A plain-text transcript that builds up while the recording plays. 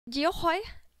Yohoi,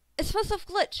 it's of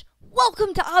Glitch.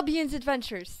 Welcome to Abian's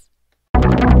Adventures.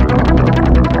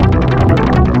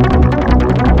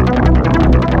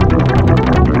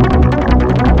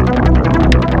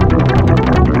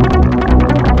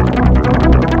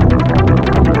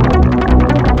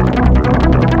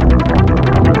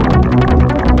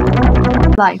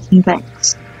 Life and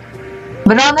things.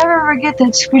 But I'll never forget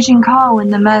that screeching call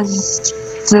when the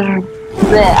master...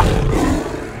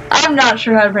 I'm not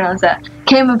sure how to pronounce that.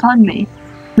 Came upon me.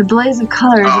 The blaze of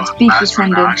colors its beak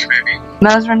descended.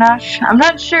 Mazranash? I'm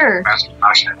not sure.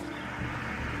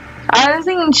 I was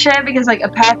thinking Shed because like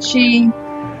Apache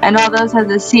and all those have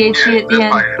the CHE at the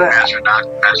end, but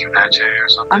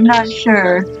I'm not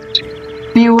sure.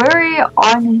 Be wary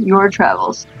on your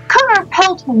travels. Cover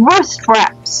pelt wrist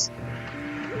wraps.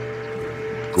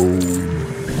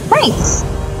 Nice.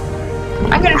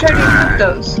 I'm gonna try to equip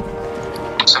those.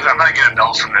 So I'm gonna get a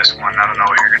belt from this one. I don't know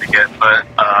what you're gonna get, but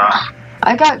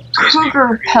I got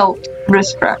cougar pelt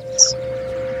wrist wraps.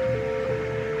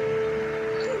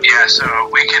 Yeah, so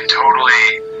we can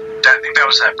totally. I think that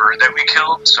was that bird that we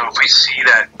killed. So if we see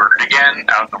that bird again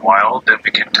out in the wild, then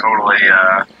we can totally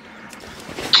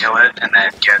kill it and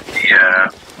then get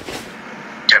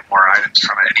more items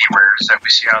from it. Any rares that we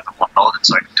see out in the wild,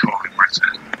 it's like totally worth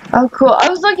it. Oh, cool. I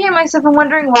was looking at myself and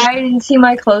wondering why I didn't see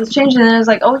my clothes change, and then I was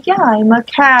like, oh yeah, I'm a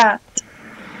cat.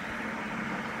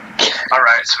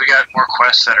 Alright, so we got more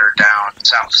quests that are down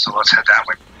south, so let's head that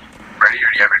way. Ready, or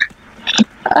do you have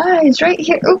anything? He's right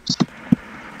here. Oops.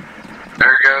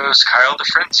 There goes Kyle the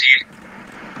Frenzied.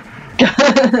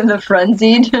 The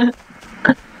frenzied.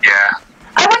 Yeah.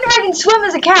 I wonder if I can swim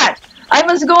as a cat. I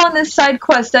must go on this side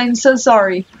quest. I'm so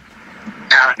sorry.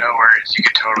 No worries. You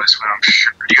can totally swim, I'm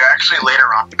sure. You actually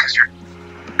later on, because you're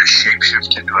a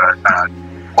shapeshift into a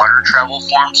water travel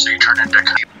form, so you turn into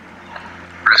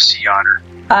a sea otter.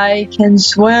 I can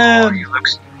swim. Oh, you look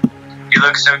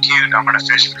so cute. I'm gonna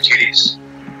fish for kitties.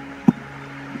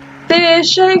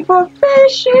 Fishing for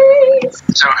fishies.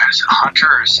 So has Hunter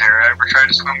or Sarah ever tried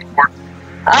to swim before?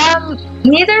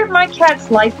 Neither of my cats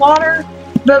like water,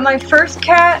 but my first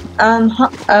cat,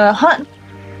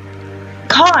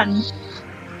 Con,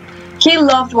 he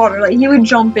loved water. Like, he would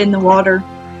jump in the water.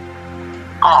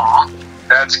 Aw,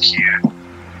 that's cute.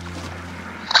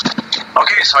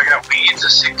 Okay, so I got weeds, a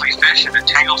sickly fish, and a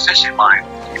tangled fishing line.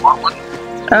 You want one?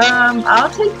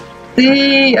 I'll take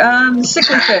the,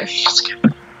 sickly fish.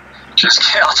 Just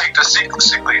kidding, I'll take the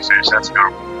sickly fish, that's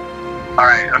normal.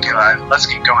 Alright, okay, let's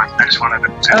keep going. I just wanted to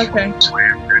finish this way.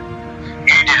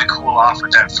 You need to cool off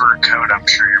with that fur coat, I'm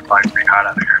sure you're probably pretty hot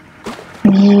out there.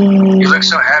 You look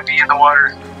so happy in the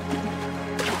water.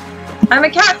 I'm a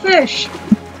catfish.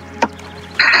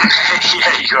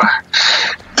 Yeah, you are.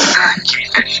 Kitty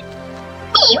fish.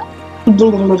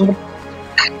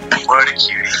 What a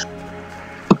cutie.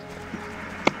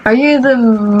 Are you the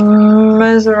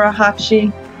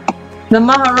Mazarahachi? The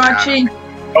Maharachi?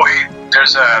 Oh hey,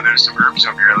 there's some herbs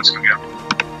over here, let's go get them.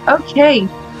 Okay.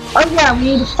 Oh yeah, we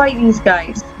need to fight these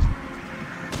guys.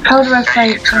 How do I fight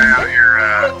you can try out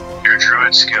your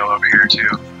druid skill over here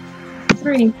too.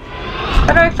 3.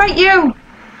 How do I fight you?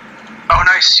 Oh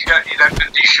nice, you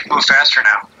should move faster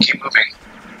now. Keep moving.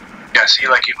 Yeah, see,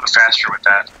 like you move faster with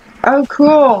that. Oh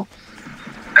cool.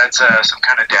 That's some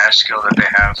kind of dash skill that they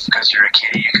have, because you're a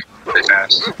kitty, you can move really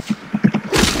fast.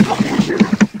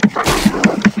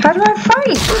 How do I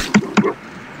fight?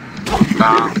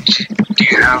 Do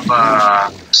you have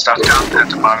stuff down at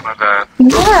the bottom of the...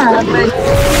 Yeah, but...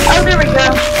 Oh, there we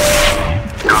go.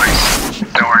 Nice.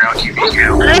 Don't worry, I'll keep you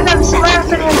healed. And I'm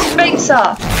slapping his face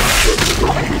off.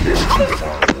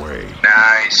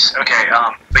 Nice. Okay,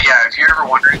 but yeah, if you're ever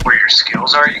wondering where your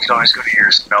skills are, you can always go to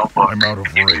your spell book. I'm out of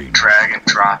and you can drag and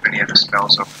drop any of the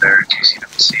spells over there in case you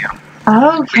don't see them.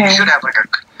 Okay. But you should have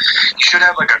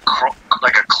like a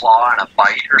claw and a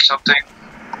bite or something.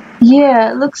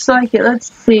 Yeah, it looks like it.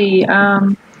 Let's see. You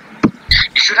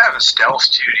should have a stealth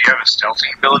too. Do you have a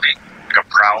stealthing ability? Like a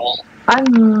prowl?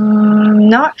 I'm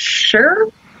not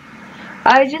sure.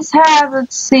 I just have,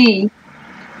 let's see.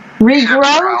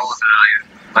 Regrowth.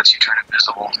 Lets you turn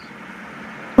invisible.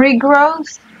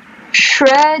 Regrowth,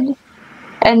 shred,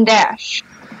 and dash.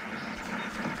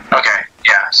 Okay,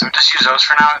 yeah. So just use those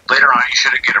for now. Later on, you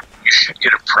should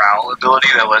get a prowl ability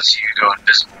that lets you go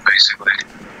invisible, basically.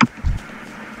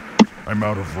 I'm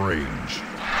out of range.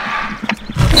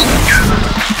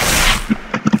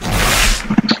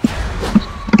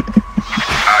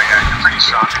 Oh yeah, you're pretty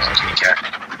strong as a kitty cat.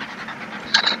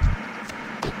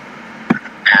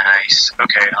 Nice.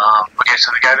 Okay, okay,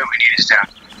 so the guy that we need is down.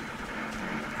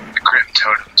 The Grim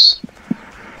Totems.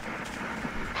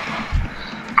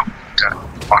 Oh, done.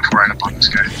 walking right up on this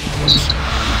guy.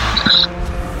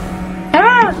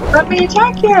 Ah! Let me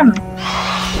attack him!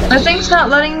 My thing's not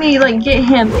letting me, like, get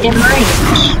him in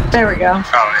range. There we go.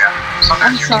 Oh, yeah.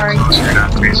 Sometimes I'm sorry. You're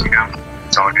not facing him.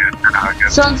 It's all good. You're not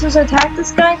good. So I'm supposed to attack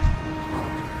this guy?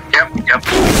 Yep.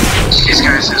 These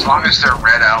guys, as long as they're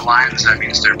red outlines, that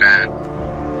means they're bad.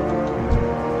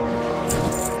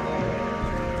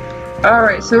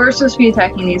 Alright, so we're supposed to be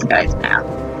attacking these guys now.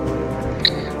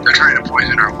 They're trying to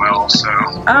poison our well, so...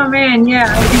 Oh man, yeah,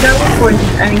 I can double poison.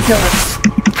 I mean, kill him.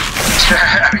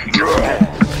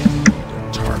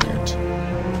 Target.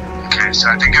 Okay, so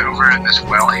I think over in this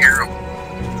well here. I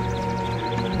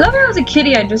thought when I was a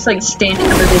kitty, I'd just like stand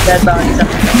under the dead bodies.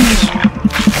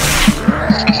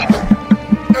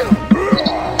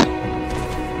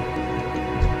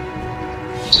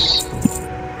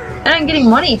 And I'm getting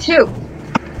money too.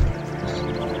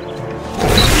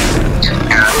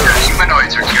 Yeah, the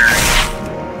humanoids are carrying.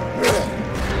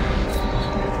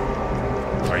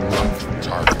 I knocked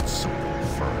targets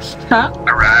first. Huh?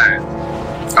 Alright.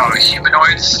 Oh,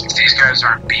 humanoids, if these guys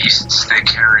aren't beasts, they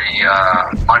carry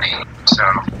money, so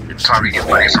it's hard to get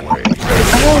money from them.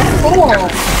 Oh, cool.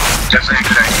 Definitely a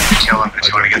good idea to kill them if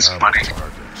you want to get some money.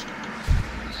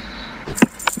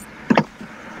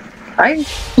 I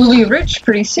will be rich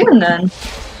pretty soon then.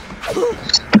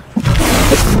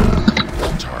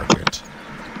 Target.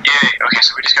 Yay, okay,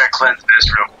 so we just gotta cleanse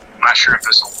this real. I'm not sure if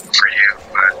this will work for you,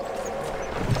 but.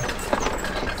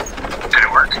 Did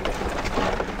it work?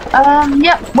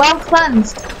 Yep, well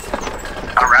cleansed.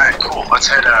 Alright, cool. Let's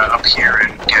head up here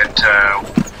and get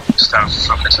stuff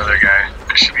from this other guy.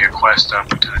 There should be a quest up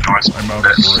to the north I'm of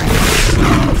out of this.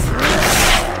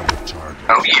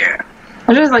 Oh, yeah.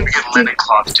 I just like We get linen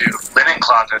cloth too. Linen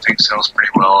cloth, I think, sells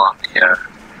pretty well on the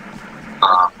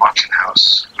auction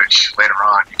house, which later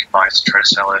on you can buy to try to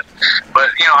sell it.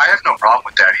 But, you know, I have no problem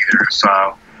with that either. If,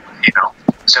 you know,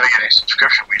 instead of getting a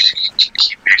subscription, we just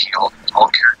keep making all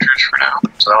characters for now.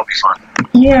 So that'll be fun.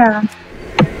 Yeah.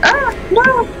 Ah,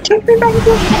 no! Take me back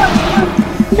into cat form!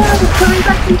 No, put me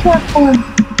back in cat form!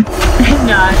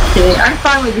 No, I'm kidding. I'm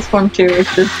fine with this form too,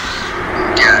 it's just...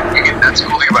 Yeah, that's the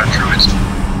cool thing about druids.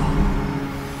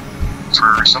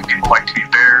 For some people like to be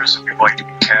bears, some people like to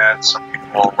be cats, some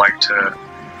people like to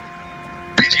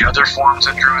be the other forms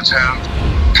that druids have.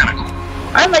 Kinda cool.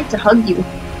 I like to hug you.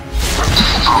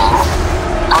 Oh,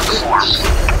 hug the form.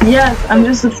 Yes, I'm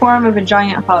just the form of a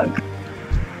giant hug.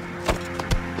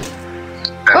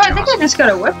 Oh, I think I just got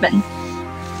a weapon.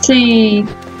 See...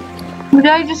 Did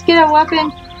I just get a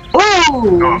weapon?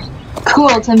 Ooh! Cool,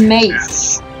 it's a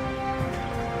mace.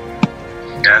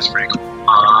 Yeah, that's pretty cool.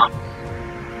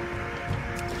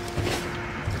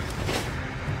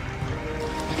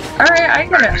 Alright, I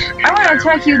wanna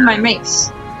attack you with my mace.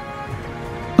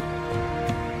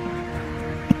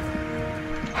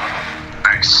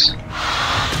 Nice.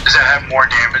 Does that have more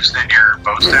damage than your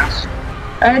bow staff?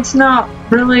 It's not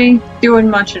really doing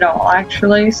much at all,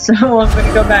 actually, so I'm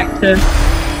gonna go back to...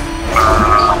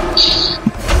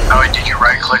 Oh, did you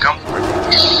right click them?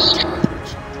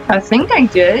 I think I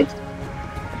did.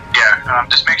 Yeah,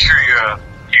 just make sure it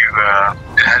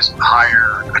has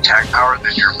higher attack power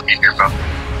than your bow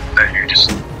that you just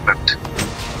whipped.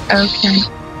 Okay.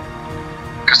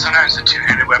 Because sometimes the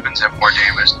two-handed weapons have more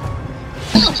damage.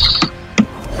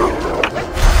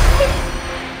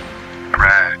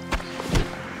 Alright.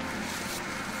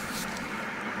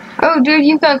 Oh, dude,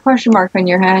 you've got a question mark on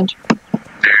your head.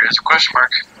 There's a question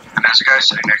mark, and there's a guy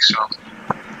sitting next to him.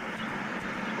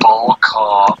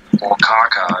 Bulkaka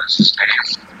is his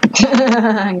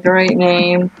name. Great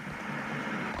name.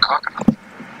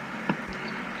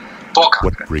 Bulkaka.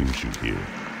 What brings you here?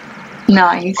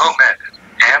 Nice. Well met.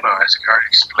 Ammo, as the guard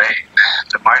explained,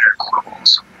 the minor quibbles,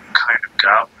 some kind of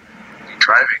goblin will be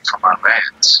driving from our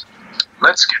lands.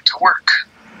 Let's get to work.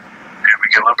 And we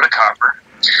get a little bit of copper.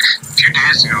 A few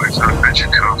days ago, we found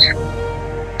Benjamin Coke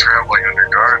traveling under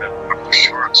guard on the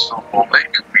shore of Snowball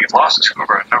Lake. We lost two of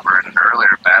our number in an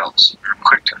earlier battle, so we were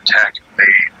quick to attack and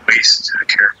lay waste to the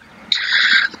caravan.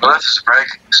 We left the supply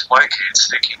crates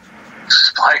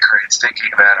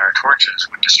thinking that our torches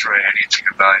would destroy anything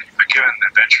of value, but given the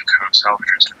Adventure Cove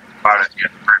salvagers that we fought at the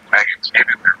end of the wagons,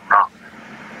 maybe we were wrong.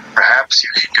 Perhaps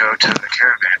you could go to the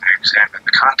caravan and examine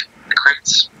the content of the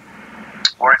crates.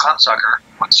 Or in Cloudsucker,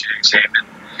 once you examine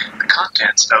the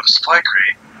contents of the supply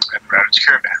crate and route its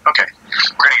caravan. Okay,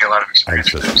 we're gonna get a lot of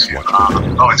experience with this.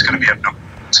 Oh, it's gonna be up. No,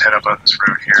 let's head up on this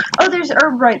road here. Oh, there's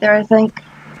herb right there, I think.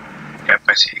 Yep,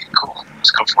 I see. Cool.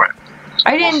 Let's go for it.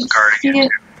 I didn't see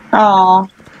it. Aw.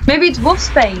 Maybe it's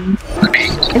wolfsbane.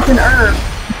 It's an herb.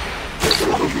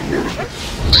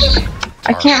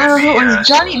 I can't remember who it was.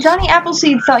 Johnny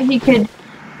Appleseed thought he could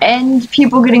end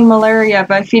people getting malaria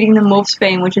by feeding them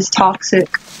wolfsbane, which is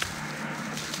toxic.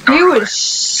 You were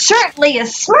certainly a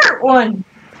smart one!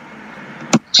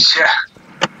 Yeah.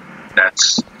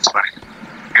 That's funny.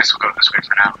 I guess we'll go this way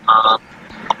for now.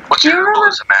 What's your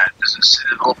herbalism at? Does it say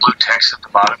the little blue text at the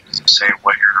bottom? Does it say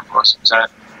what your herbalism's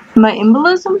at? My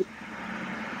embolism?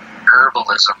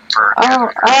 Herbalism for...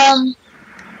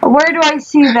 where do I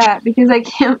see that? Because I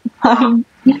can't find...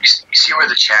 You see where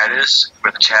the chat is?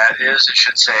 Where the chat is? It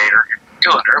should say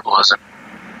skill in herbalism.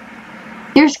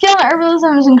 Your skill in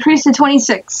herbalism is increased to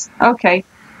 26. Okay.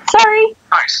 Sorry.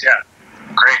 Nice, yeah.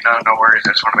 Great, no worries. I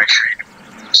just want to make sure you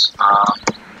do this.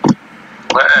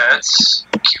 Let's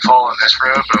keep following this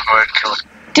road, but I'll go ahead and kill it.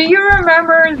 Do you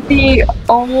remember the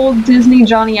old Disney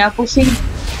Johnny Appleseed?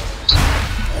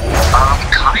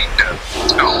 Kind of.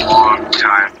 It's been a long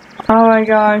time. Oh my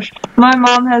gosh. My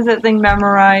mom has that thing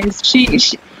memorized.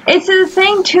 It's the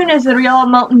same tune as the real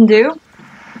Mountain Dew.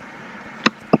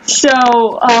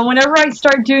 So, whenever I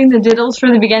start doing the diddles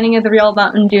for the beginning of the real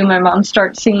Mountain Dew, my mom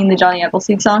starts singing the Johnny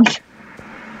Appleseed song.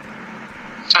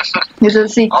 I'll have to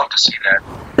see that.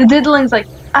 The diddling's like,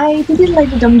 I diddle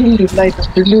like a dum diddle diddle like a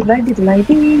diddle like diddle like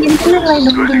diddle like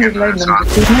dum diddle like dum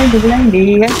diddle like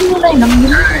diddle like dum.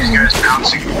 There are these guys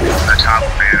bouncing at the top,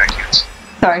 man. I can't see.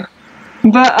 Sorry.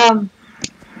 But,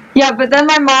 yeah, but then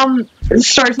my mom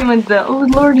starts with the, oh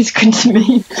Lord is good to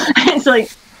me. It's like,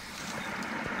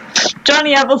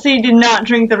 Johnny Appleseed did not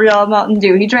drink the real Mountain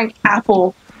Dew. He drank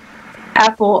apple,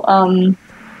 The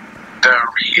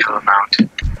real Mountain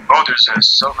Dew. Oh, there's a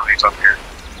silver leaf up here.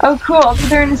 Oh, cool. I'll be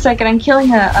there in a second. I'm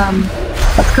killing a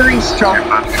curry stalker.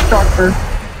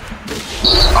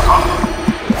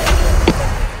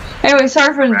 Anyway,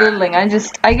 sorry for the diddling. I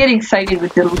get excited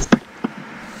with diddles.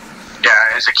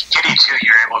 Yeah, as a kitty too,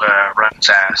 you're able to run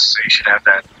fast, so you should have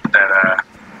that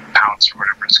pounce or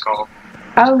whatever it's called.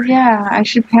 Oh yeah, I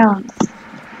should pounce.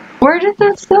 Where did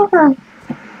the silver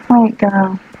point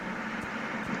go?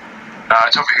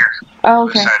 It's over here. Oh,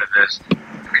 okay. On the side of this.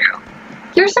 Here we go.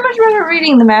 You're so much better at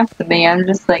reading the map than me. I'm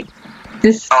just like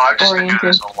disoriented. Oh, I've just been doing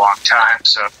this a long time,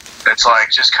 so it's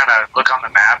like just kind of look on the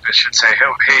map. It should say,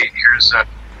 "Oh, hey, here's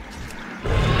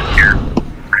here,"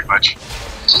 pretty much.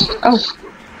 Oh,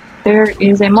 there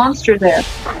is a monster there.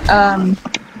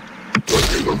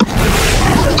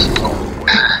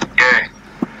 Yay!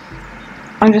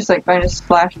 I'm just like going to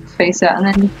splash his face out and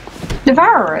then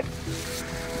devour it.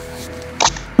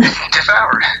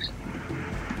 Devour it.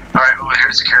 Alright, well,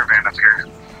 here's the caravan up here.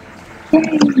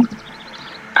 Yay!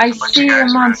 I see a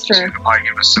monster. They'll probably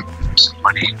give us some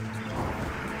money.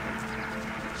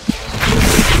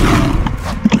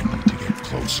 I need to get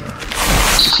closer.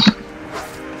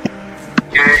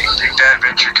 Yay, take that,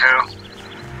 Adventure Co.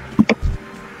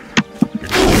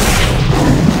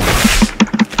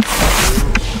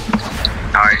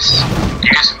 Nice. You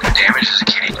do some good damage as a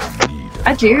kitty.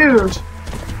 I do.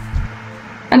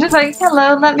 I'm just like,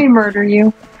 hello, let me murder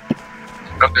you.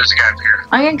 Oh, there's a guy up here.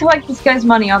 I'm gonna collect this guy's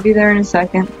money. I'll be there in a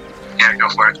second. Yeah, go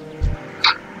for it.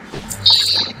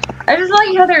 I just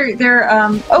like how they're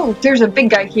oh, there's a big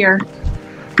guy here.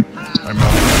 I'm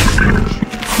out.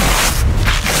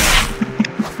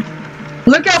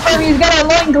 Look out for him, he's got a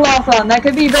loincloth on. That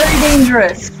could be very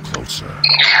dangerous. Closer.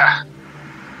 Yeah.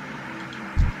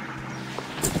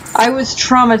 I was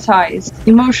traumatized,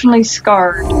 emotionally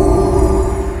scarred.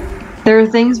 There are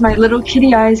things my little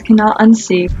kitty eyes cannot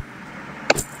unsee.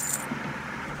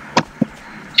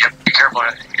 Yep, be careful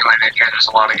going in here. There's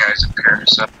a lot of guys up here,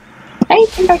 so. Hey,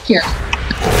 come back here.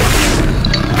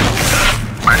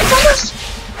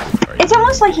 It's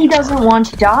almost like he doesn't want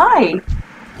to die.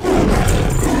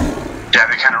 Yeah,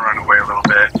 they kind of run away a little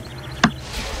bit.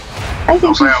 I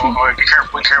think he should... Oh, be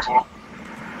careful.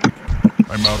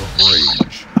 I'm out of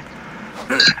range.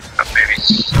 Maybe.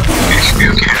 You should be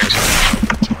okay, actually.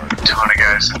 A ton of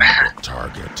guys in there.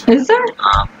 Target. Is there?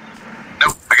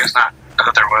 Nope, I guess not. I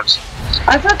thought there was.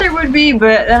 I thought there would be,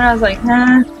 but then I was like,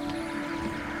 nah.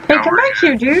 Hey, come back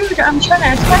here, dude. I'm trying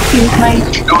to attack you with my...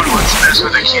 No one wants to mess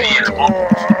with a kitty in the wolf.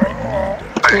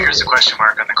 But here's the question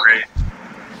mark on the crate.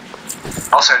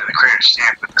 Also, the crate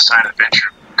stand with the sign of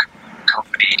Adventure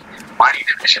Company Mining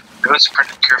Division. Notes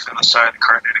printed carefully on the side of the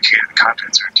card indicated the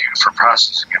contents are due for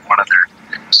processing at one of their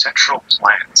central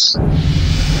plants.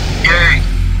 Yay!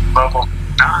 Level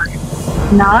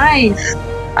 9. Nice.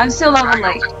 I'm still level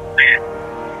 8. Oh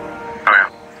yeah.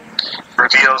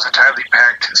 Reveals a tightly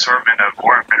packed assortment of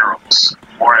ore minerals.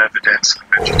 More evidence of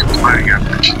Adventure complying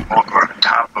average will go on the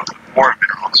top of the ore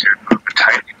minerals here of a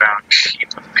tightly bound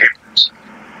sheet of papers.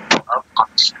 Up on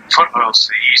the foothills to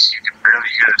the east, you can barely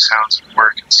hear the sounds of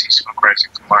work and see smoke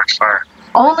rising from a large fire.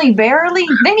 Only barely?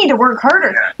 They need to work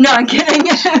harder. Yeah. No, I'm kidding.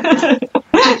 Return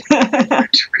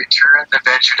the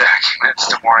venture documents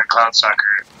to Warren Cloud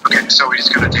Sucker. Okay, so we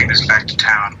just gotta take this back to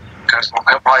town. Because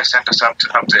he'll probably send us up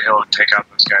the hill and take out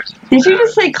those guys. Did you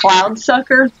just say Cloud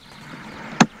Sucker?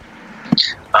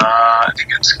 I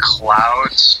think it's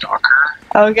Cloud Stalker.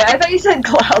 Okay, I thought you said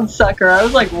Cloud Sucker. I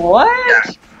was like, what?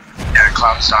 Yeah,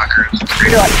 Cloud Stalker.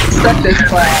 You're like, suck this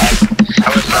cloud. I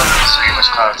was saying it was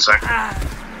Cloud Sucker.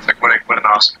 It's like, what an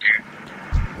awesome dude.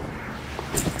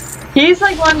 He's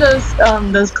like one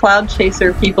of those cloud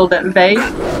chaser people that vape.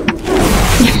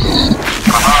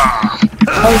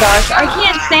 Oh gosh, I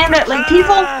can't stand it. Like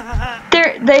people,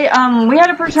 we had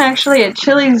a person actually at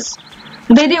Chili's.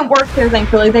 They didn't work there,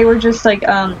 thankfully. They were just like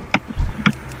a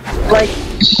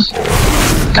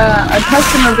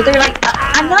customer, but they're like,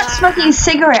 I'm not smoking a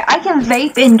cigarette. I can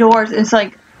vape indoors. It's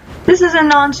like, this is a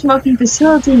non-smoking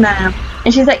facility, ma'am.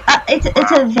 And she's like, it's a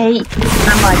vape. And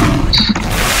I'm like,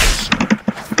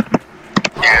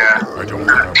 yeah,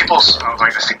 people smoke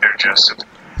like they think they're just.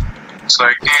 It's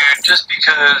like, dude, just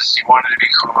because you wanted to be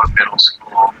cool in middle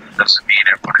school doesn't mean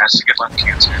everyone has to get lung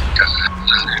cancer.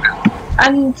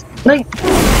 And, like,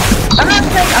 I'm not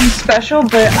saying I'm special,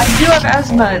 but I do have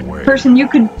asthma. Person, you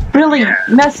could really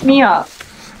mess me up.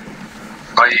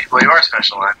 Well, you are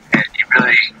special, and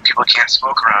people can't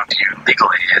smoke around you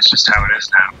legally. It's just how it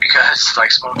is now. Because,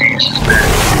 like, smoking is just bad.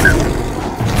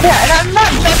 Yeah, and I'm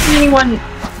not judging anyone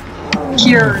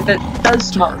here that does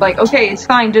smoke. Like, okay, it's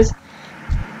fine, just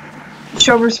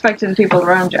show respect to the people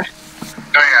around you.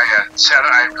 Oh yeah. See,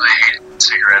 I really hate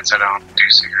cigarettes. I don't do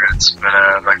cigarettes,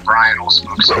 but like Brian will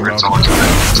smoke cigarettes all the time.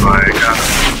 It's like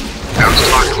I was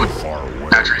talking with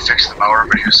after he fixed the mower,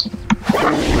 but he was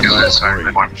doing it, so I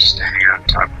really wanted just to hang out and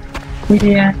talk.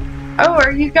 Yeah. Oh,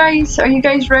 are you guys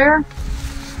rare?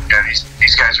 Yeah,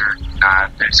 these guys are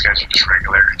not. These guys are just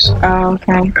regulars. Oh,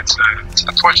 okay. It's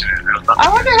unfortunate. I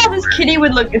wonder how this kitty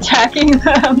would look attacking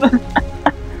them.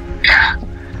 Yeah.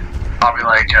 Probably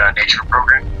like a nature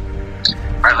program.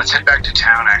 Alright, let's head back to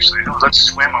town, actually. Let's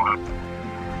swim a little.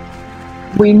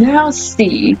 We now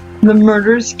see the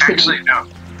murderous kitty. Actually, no.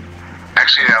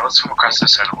 Actually, yeah, let's swim across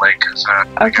this side of the lake, because the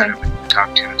guy that we can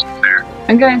talk to is there.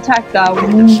 I'm gonna attack the wolf.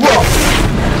 Let me know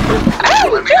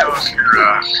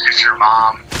if your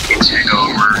mom needs to go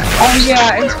over. Oh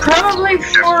yeah, it's probably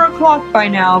 4 o'clock by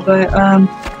now, but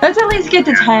let's at least get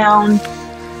to town.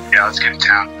 Yeah, let's get to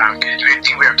town. Okay, do you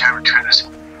think we have time to return this?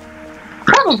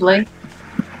 Probably.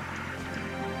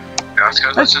 Yeah, let's go.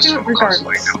 Let's just do it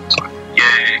regardless.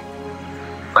 Yay!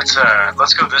 Let's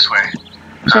go this way.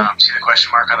 Sure. See the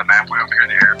question mark on the map way over here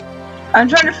there. I'm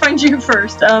trying to find you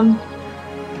first. Yeah,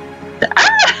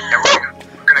 we're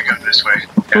gonna go this way.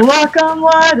 Yeah. Walk on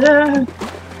water.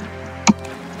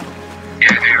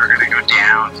 Yeah, dude, we're gonna go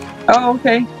down. Oh,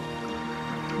 okay.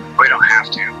 We don't have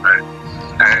to, but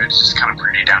it's just kind of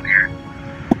pretty down here.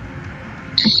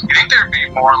 You think there'd be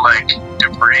more like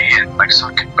debris and like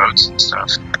sunken boats and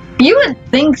stuff? You would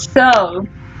think so.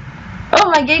 Oh,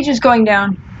 my gauge is going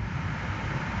down.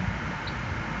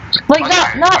 Like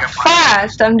not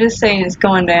fast. I'm just saying it's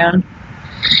going down.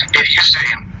 It used to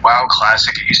in WoW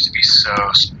Classic. It used to be so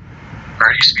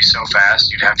fast.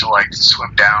 You'd have to like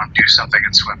swim down, do something,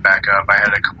 and swim back up. I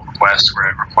had a couple of quests where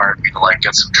it required me to like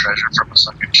get some treasure from a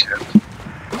sunken ship.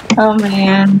 Oh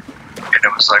man. And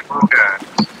it was like, oh god,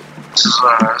 this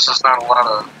is not a lot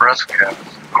of breath we have.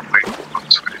 Oh wait,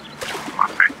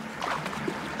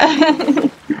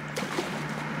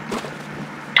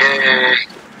 Yay!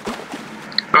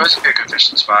 It was a good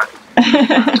fishing spot.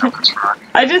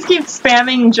 I just keep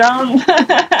spamming jump.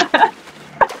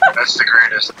 That's the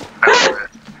greatest. I love it.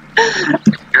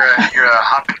 You're a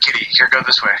hopping kitty. Here, go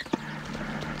this way.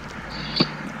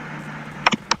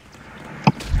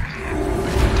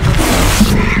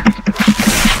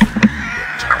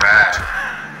 Alright.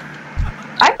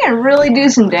 I can really do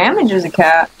some damage as a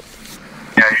cat.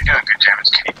 Yeah, you're doing good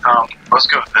damage, kitty. Let's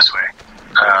go this way.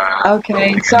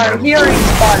 Okay, sorry, he already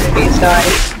spotted me,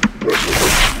 sorry.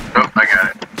 Oh, I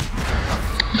got it.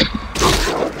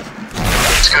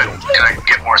 It's good. And I can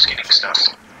get more skinning stuff.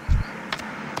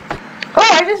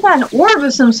 Oh, I just had an orb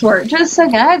of some sort. Just a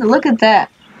second, I had to look at that.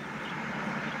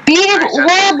 Beaded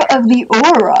Orb of the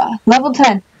Aura. Level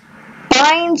 10.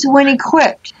 Binds when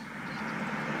equipped.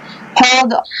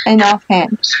 Held in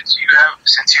offhand. Since you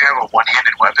have a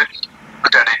one-handed weapon,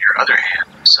 put that in your other hand.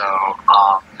 So,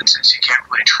 and since you can't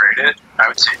really trade it, I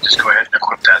would say just go ahead and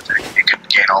equip that thing. You can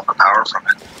gain all the power from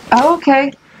it. Oh,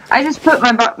 okay. I just put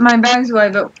my bags away,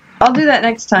 but I'll do that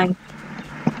next time.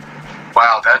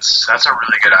 Wow, that's a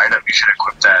really good item. You should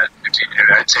equip that.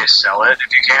 I'd say sell it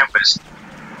if you can, but it's...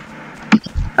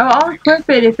 Oh, I'll equip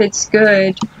it if it's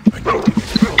good. Yeah, you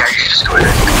should just go ahead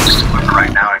and just equip it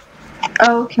right now.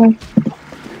 Oh, okay.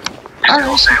 It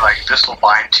will say, like, this will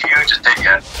bind to you, just take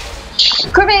it.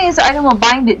 Equipping this item will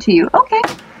bind it to you. Okay.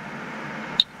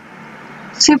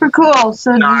 Super cool.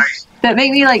 So nice. That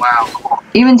make me, like, cool.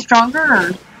 even stronger?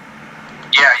 Or?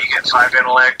 Yeah, you get 5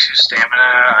 intellect, 2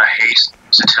 stamina, haste,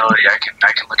 versatility. I can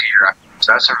look at your items.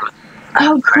 That's a really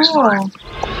nice cool.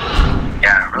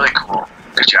 Yeah, really cool.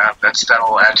 Good job.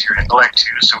 That'll add to your intellect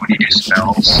too. So when you do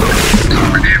spells,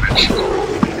 cover damage.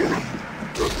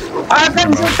 Oh, I've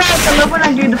gotten so fast. I love when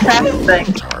I do the fast thing.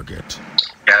 Target.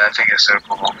 Yeah, that thing is so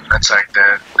cool. That's like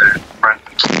the run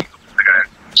key. I gotta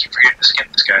keep forgetting to skin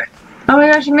this guy. Oh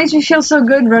my gosh, it makes me feel so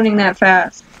good running that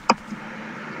fast.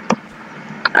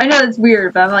 I know it's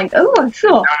weird, but I'm like, oh, I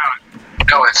feel.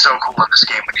 No, it's so cool in this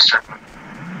game when you start moving.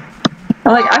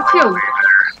 I'm like, I feel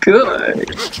good.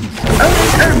 Oh,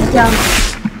 there's herbs down there.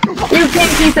 You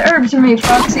can't keep the herbs from me,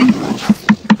 Foxy.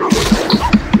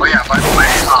 Oh yeah, by the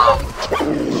way,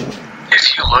 if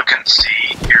you look and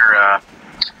see your,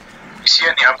 you see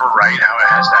in the upper right how it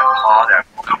has that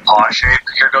paw shape?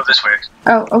 Here, go this way.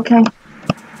 Oh, okay.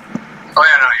 Oh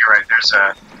yeah, no, you're right. There's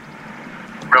a,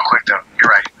 real quick though, you're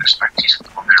right. There's my piece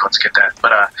over there. Let's get that.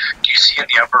 But do you see in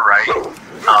the upper right,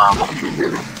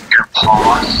 your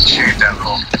paw shape, that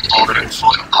little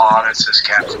paw that says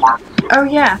cat farm? Oh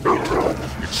yeah.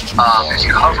 If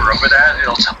you hover over that,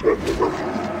 it'll tell you.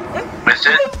 With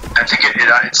it, I think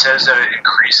it says that it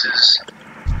increases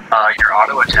your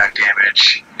auto attack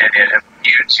damage, and it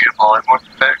immune to polymorph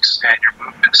effects, and your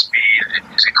movement speed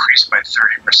is increased by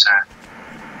 30%.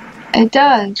 It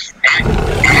does.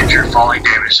 And your falling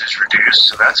damage is reduced,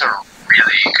 so that's a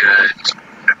really good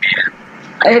immune.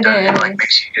 It is.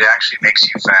 It actually makes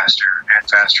you faster and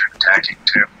faster in attacking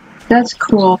too. That's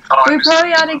cool. We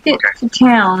probably ought to get to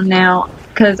town now,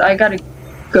 because I gotta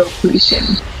go pretty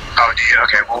soon. Oh, do you?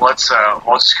 Okay, well let's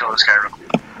just kill this guy real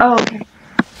quick. Oh, okay.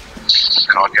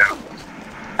 I'll go.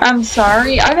 I'm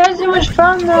sorry. I've had so much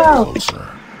fun though.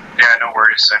 Yeah, no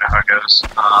worries. I know how it goes.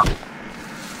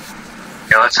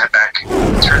 Yeah, let's head back.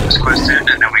 Turn this quest in,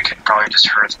 and then we can probably just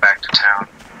hurry back to town.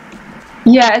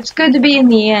 Yeah, it's good to be in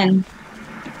the inn.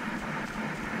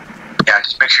 Yeah,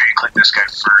 just make sure you click this guy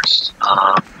first.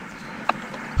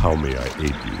 How may I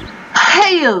aid you?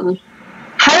 Hail!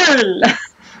 Hail!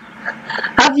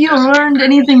 Have you learned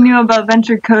anything new about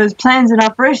Venture Co.'s plans and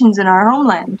operations in our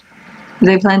homeland? If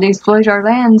they plan to exploit our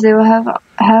lands, they will have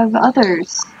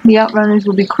others. The Outrunners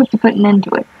will be quick to put an end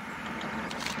to it.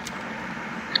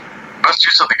 Let's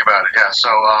do something about it, yeah.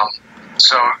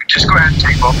 So just go ahead and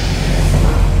take both.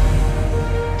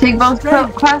 Take both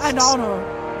quests?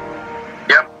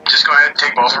 Yep, just go ahead and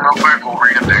take both of them real quick. We'll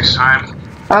read them next time.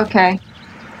 Okay.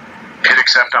 Hit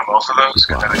accept on both of those,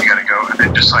 because then you gotta go, and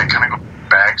then just like kind of go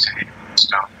back to hit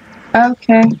stuff.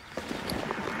 Okay.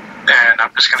 And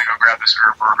I'm just gonna go grab this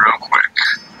herb real quick.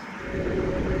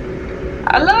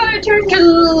 I love how I turned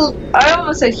to... I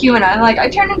almost said human. I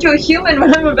turned into a human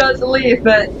when I'm about to leave,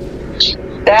 but...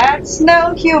 That's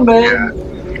no human. Yeah,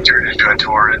 you turned into a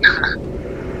Tauren.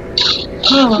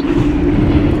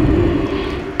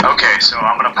 Okay, so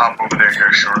I'm gonna pop over there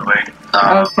here shortly. Okay.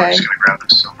 I'm just gonna grab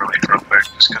this silver leaf real quick,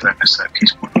 just because I missed that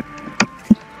piece.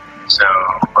 So,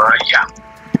 yeah.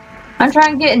 I'm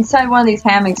trying to get inside one of these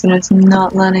hammocks and it's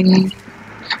not letting me.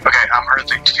 Okay, I'm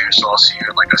earthing too, so I'll see you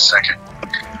in like a second.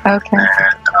 Okay.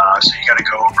 And, so you gotta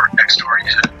go over next door,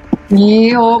 you said?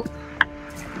 Yup.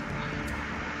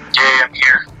 Yeah, I'm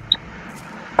here.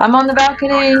 I'm on the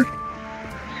balcony. You're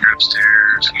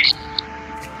upstairs.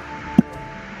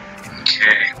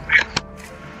 Okay.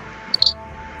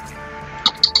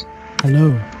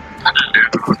 Hello.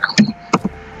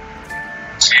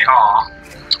 See, aw.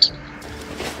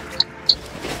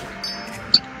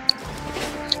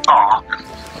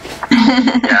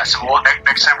 Yeah, so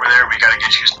next time we're there, we gotta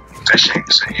get you some fishing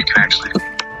so you can actually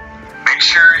make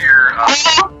sure you're.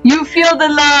 You feel the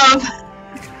love.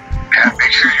 Yeah,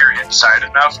 make sure you're inside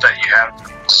enough that you have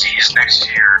C's next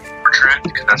to your portrait,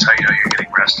 because that's how you know you're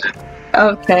getting rested.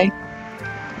 Okay.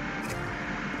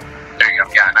 There you go.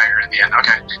 Yeah, now you're in the end.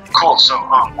 Okay, cool. So,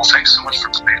 well, thanks so much for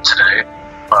playing today.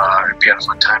 You had a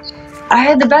fun time. I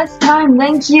had the best time.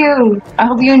 Thank you. I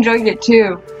hope you enjoyed it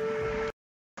too.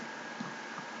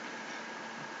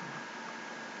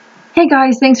 Hey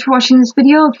guys, thanks for watching this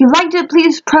video. If you liked it,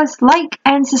 please press like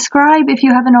and subscribe if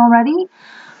you haven't already.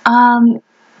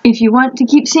 If you want to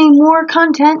keep seeing more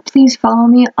content, please follow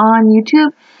me on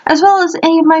YouTube, as well as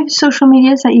any of my social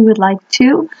medias that you would like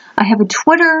to. I have a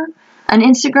Twitter, an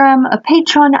Instagram, a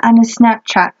Patreon, and a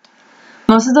Snapchat.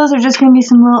 Most of those are just going to be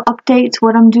some little updates,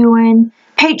 what I'm doing,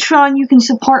 Patreon, you can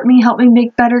support me, help me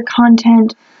make better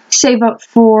content, save up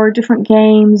for different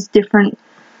games, different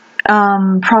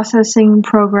processing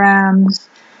programs,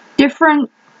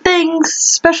 different things,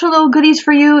 special little goodies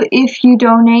for you. If you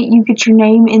donate, you get your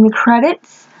name in the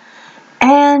credits.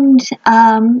 And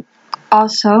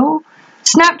also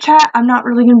Snapchat, I'm not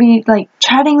really going to be like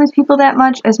chatting with people that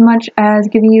much as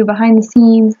giving you behind the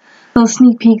scenes, little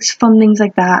sneak peeks, fun things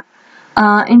like that.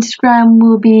 Instagram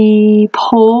will be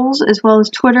polls, as well as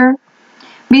Twitter.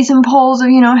 Be some polls of,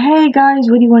 hey guys,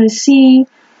 what do you want to see?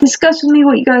 Discuss with me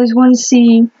what you guys want to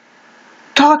see.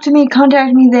 Talk to me,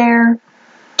 contact me there.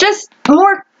 Just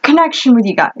more connection with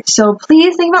you guys. So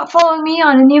please think about following me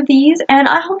on any of these, and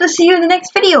I hope to see you in the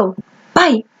next video.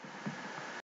 Bye!